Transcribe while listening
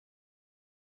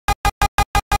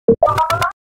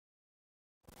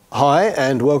Hi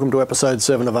and welcome to episode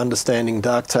 7 of Understanding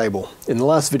Darktable. In the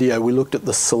last video we looked at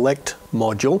the Select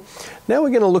module. Now we're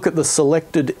going to look at the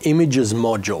Selected Images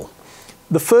module.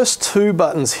 The first two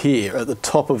buttons here at the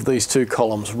top of these two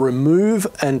columns, Remove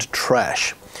and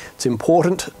Trash. It's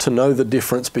important to know the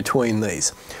difference between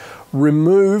these.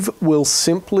 Remove will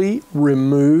simply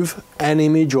remove an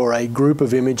image or a group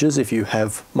of images, if you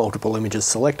have multiple images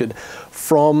selected,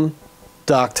 from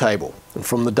Darktable and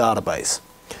from the database.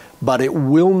 But it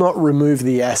will not remove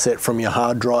the asset from your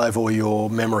hard drive or your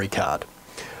memory card.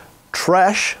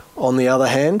 Trash, on the other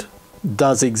hand,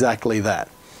 does exactly that.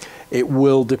 It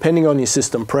will, depending on your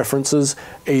system preferences,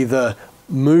 either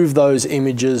move those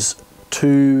images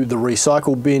to the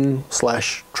recycle bin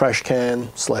 / trash can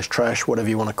 / trash, whatever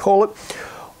you want to call it,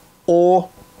 or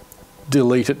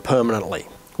delete it permanently,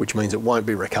 which means it won't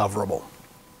be recoverable.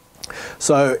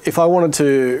 So if I wanted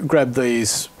to grab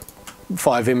these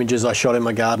 5 images I shot in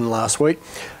my garden last week,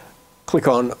 click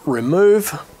on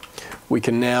Remove. We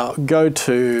can now go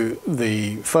to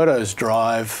the Photos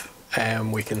drive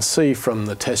and we can see from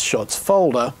the Test Shots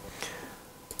folder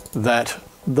that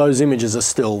those images are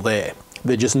still there.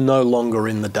 They're just no longer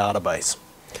in the database.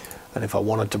 And if I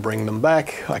wanted to bring them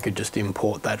back, I could just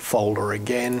import that folder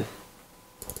again,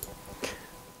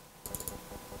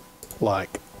 like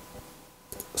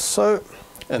so,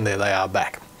 and there they are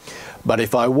back. But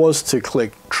if I was to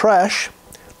click Trash,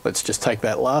 let's just take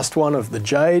that last one of the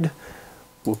Jade,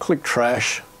 we'll click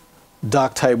Trash.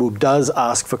 Darktable does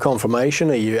ask for confirmation.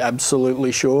 Are you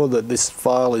absolutely sure that this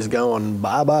file is going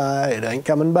bye-bye, it ain't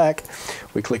coming back?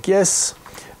 We click Yes,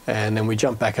 and then we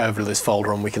jump back over to this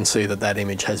folder and we can see that that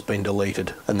image has been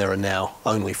deleted and there are now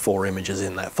only 4 images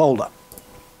in that folder.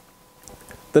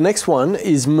 The next one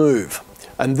is Move,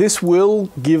 and this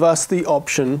will give us the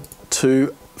option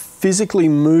to physically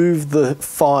move the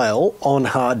file on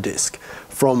hard disk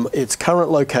from its current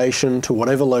location to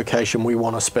whatever location we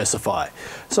want to specify.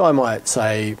 So I might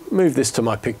say, move this to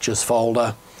my pictures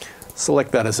folder,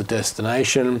 select that as a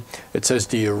destination. It says,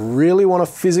 do you really want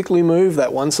to physically move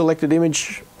that one selected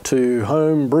image to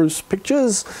home Bruce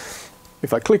Pictures?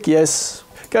 If I click yes,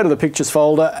 go to the pictures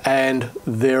folder, and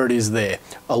there it is there,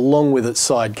 along with its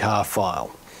sidecar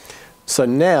file. So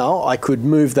now I could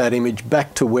move that image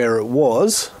back to where it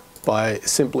was by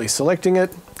simply selecting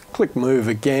it, click Move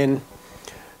again,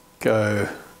 go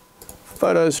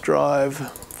Photos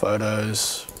drive,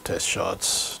 Photos, Test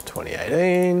Shots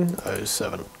 2018,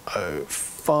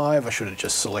 0705, I should have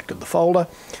just selected the folder,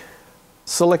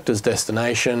 select as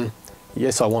destination,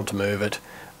 yes I want to move it,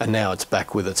 and now it's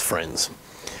back with its friends.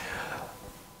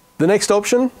 The next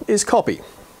option is Copy.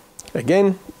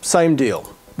 Again, same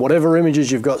deal. Whatever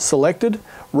images you've got selected,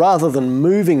 rather than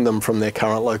moving them from their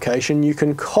current location, you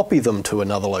can copy them to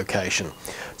another location.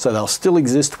 So they'll still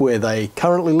exist where they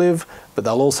currently live, but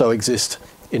they'll also exist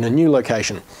in a new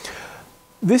location.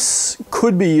 This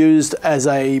could be used as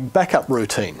a backup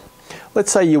routine.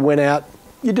 Let's say you went out,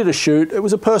 you did a shoot, it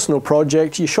was a personal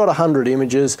project, you shot 100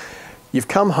 images, you've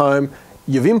come home,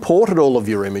 you've imported all of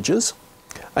your images,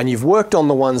 and you've worked on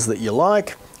the ones that you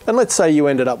like, and let's say you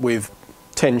ended up with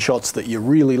 10 shots that you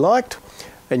really liked,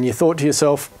 and you thought to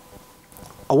yourself,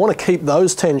 I want to keep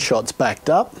those 10 shots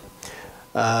backed up,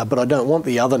 but I don't want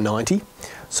the other 90.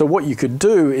 So what you could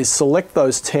do is select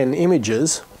those 10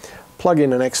 images, plug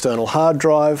in an external hard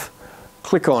drive,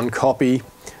 click on Copy,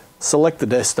 select the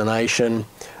destination,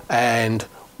 and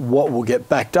what will get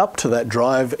backed up to that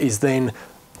drive is then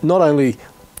not only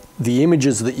the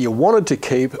images that you wanted to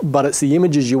keep, but it's the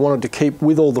images you wanted to keep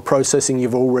with all the processing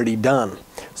you've already done.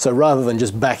 So rather than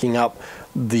just backing up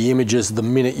the images the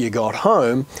minute you got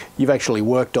home, you've actually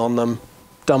worked on them,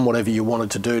 done whatever you wanted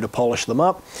to do to polish them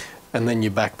up, and then you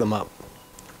back them up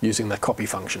using the copy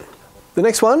function. The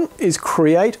next one is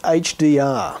Create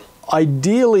HDR.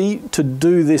 Ideally, to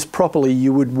do this properly,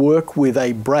 you would work with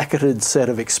a bracketed set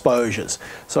of exposures.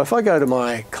 So if I go to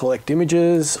my Collect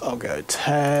Images, I'll go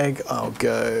Tag, I'll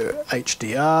go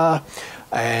HDR,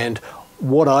 and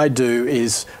what I do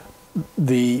is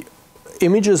the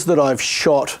images that I've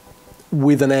shot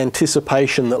with an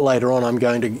anticipation that later on I'm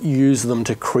going to use them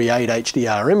to create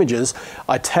HDR images,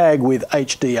 I tag with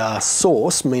HDR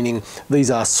source, meaning these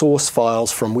are source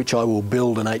files from which I will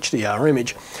build an HDR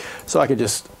image. So I could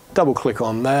just double click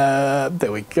on that,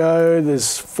 there we go,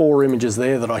 there's 4 images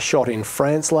there that I shot in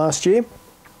France last year.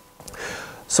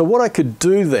 So what I could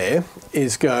do there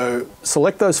is go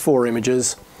select those 4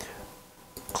 images,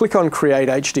 click on Create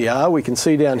HDR. We can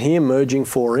see down here merging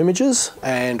 4 images,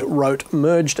 and wrote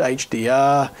merged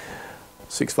HDR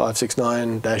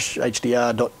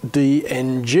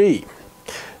 6569-HDR.dng.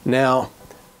 Now,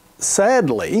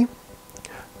 sadly,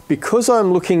 because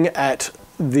I'm looking at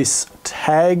this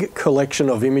tag collection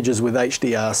of images with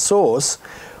HDR source,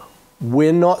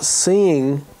 we're not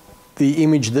seeing the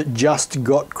image that just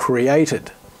got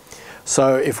created.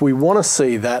 So if we want to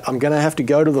see that, I'm going to have to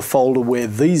go to the folder where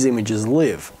these images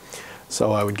live.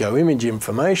 So I would go Image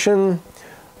Information,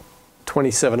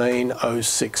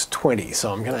 2017-06-20.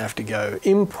 So I'm going to have to go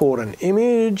Import an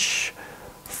image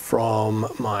from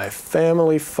my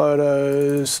family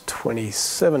photos,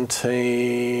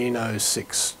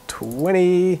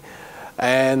 2017-06-20,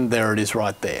 and there it is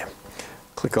right there.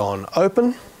 Click on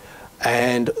Open.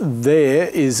 And there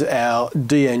is our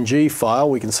DNG file.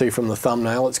 We can see from the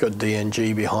thumbnail it's got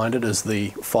DNG behind it as the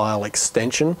file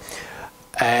extension.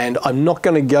 And I'm not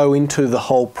going to go into the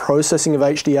whole processing of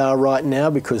HDR right now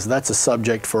because that's a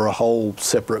subject for a whole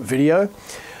separate video.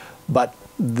 But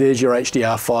there's your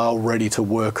HDR file ready to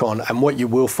work on. And what you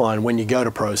will find when you go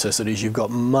to process it is you've got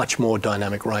much more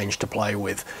dynamic range to play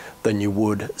with than you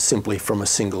would simply from a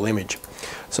single image.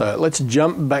 So let's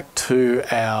jump back to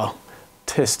our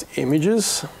test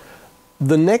images.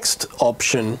 The next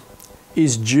option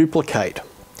is duplicate.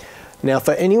 Now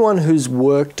for anyone who's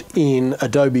worked in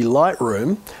Adobe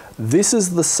Lightroom, this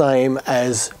is the same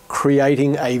as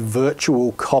creating a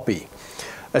virtual copy.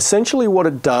 Essentially what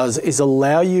it does is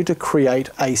allow you to create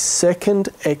a second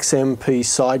XMP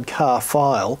sidecar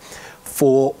file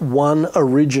for one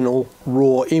original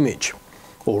raw image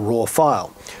or raw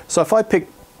file. So if I pick,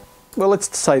 well,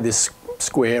 let's say this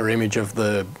square image of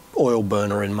the oil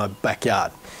burner in my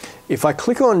backyard. If I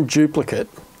click on duplicate,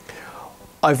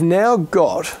 I've now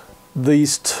got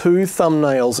these two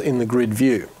thumbnails in the grid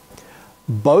view,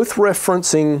 both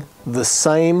referencing the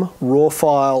same raw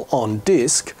file on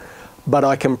disk, but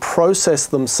I can process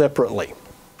them separately.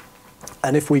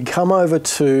 And if we come over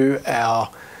to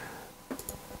our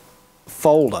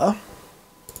folder,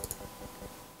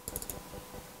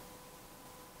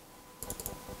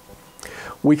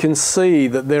 we can see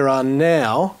that there are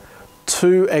now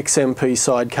two XMP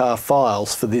sidecar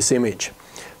files for this image.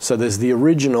 So there's the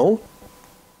original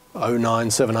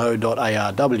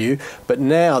 0970.arw, but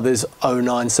now there's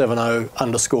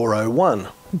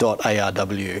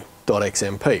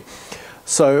 0970_01.arw.xmp.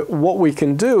 So what we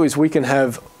can do is we can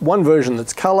have one version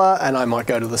that's color, and I might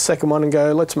go to the second one and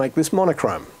go, let's make this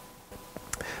monochrome.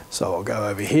 So I'll go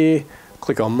over here,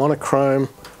 click on monochrome,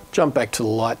 jump back to the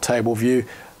light table view,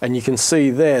 and you can see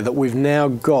there that we've now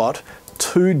got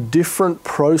two different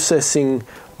processing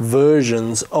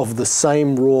versions of the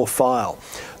same raw file.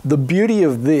 The beauty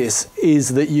of this is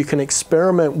that you can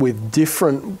experiment with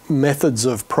different methods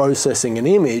of processing an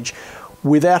image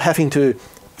without having to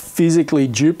physically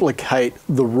duplicate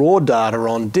the raw data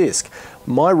on disk.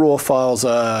 My raw files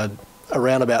are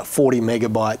around about 40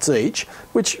 megabytes each,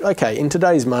 which, okay, in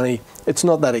today's money, it's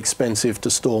not that expensive to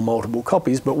store multiple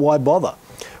copies, but why bother?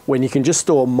 When you can just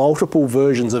store multiple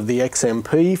versions of the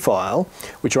XMP file,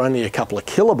 which are only a couple of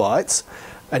kilobytes,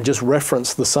 and just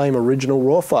reference the same original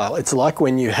raw file. It's like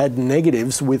when you had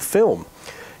negatives with film.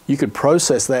 You could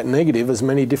process that negative as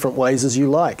many different ways as you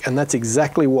like, and that's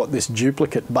exactly what this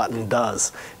duplicate button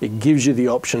does. It gives you the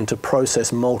option to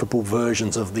process multiple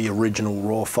versions of the original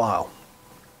raw file.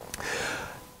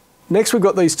 Next, we've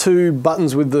got these two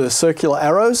buttons with the circular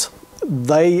arrows.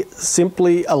 They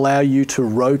simply allow you to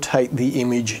rotate the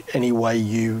image any way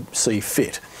you see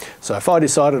fit. So if I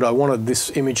decided I wanted this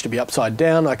image to be upside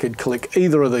down, I could click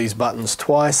either of these buttons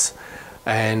twice,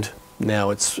 and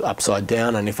now it's upside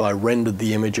down, and if I rendered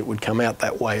the image it would come out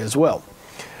that way as well.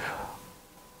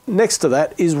 Next to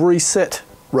that is reset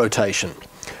rotation.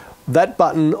 That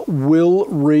button will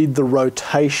read the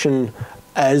rotation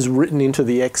as written into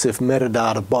the EXIF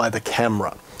metadata by the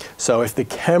camera. So if the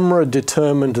camera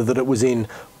determined that it was in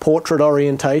portrait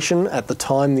orientation at the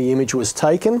time the image was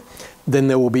taken, then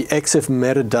there will be EXIF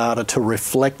metadata to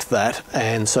reflect that,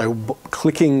 and so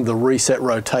clicking the reset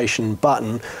rotation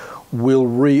button will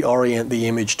reorient the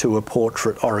image to a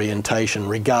portrait orientation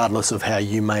regardless of how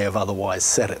you may have otherwise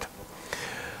set it.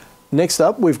 Next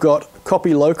up, we've got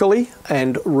copy locally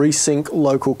and resync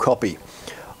local copy.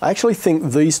 I actually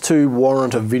think these two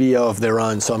warrant a video of their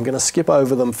own, so I'm going to skip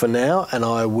over them for now, and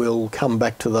I will come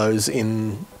back to those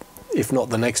in, if not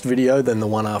the next video, then the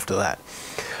one after that.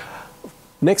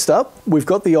 Next up, we've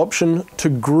got the option to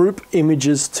group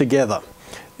images together.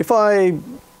 If I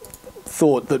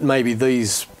thought that maybe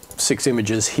these 6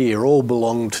 images here all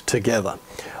belonged together,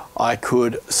 I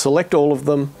could select all of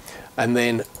them and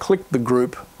then click the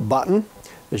group button.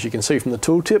 As you can see from the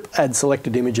tooltip, add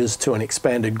selected images to an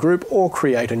expanded group or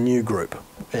create a new group.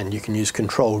 And you can use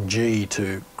Ctrl G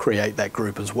to create that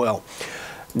group as well.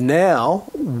 Now,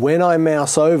 when I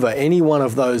mouse over any one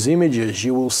of those images,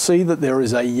 you will see that there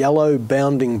is a yellow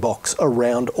bounding box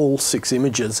around all 6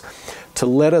 images to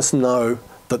let us know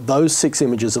that those 6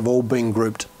 images have all been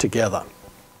grouped together.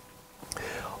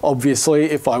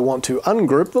 Obviously, if I want to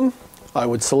ungroup them, I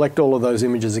would select all of those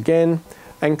images again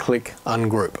and click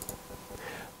Ungroup.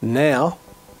 Now,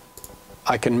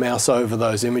 I can mouse over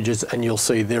those images and you'll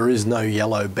see there is no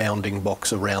yellow bounding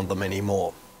box around them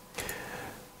anymore.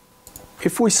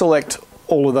 If we select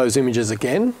all of those images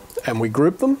again and we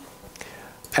group them,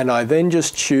 and I then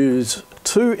just choose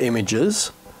 2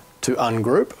 images to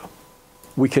ungroup,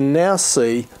 we can now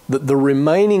see that the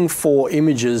remaining 4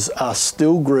 images are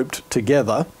still grouped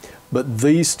together, but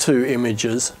these 2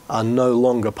 images are no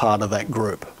longer part of that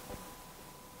group.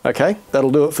 Okay,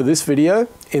 that'll do it for this video.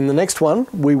 In the next one,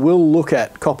 we will look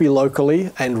at copy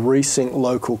locally and resync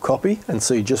local copy and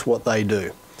see just what they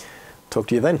do. Talk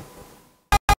to you then.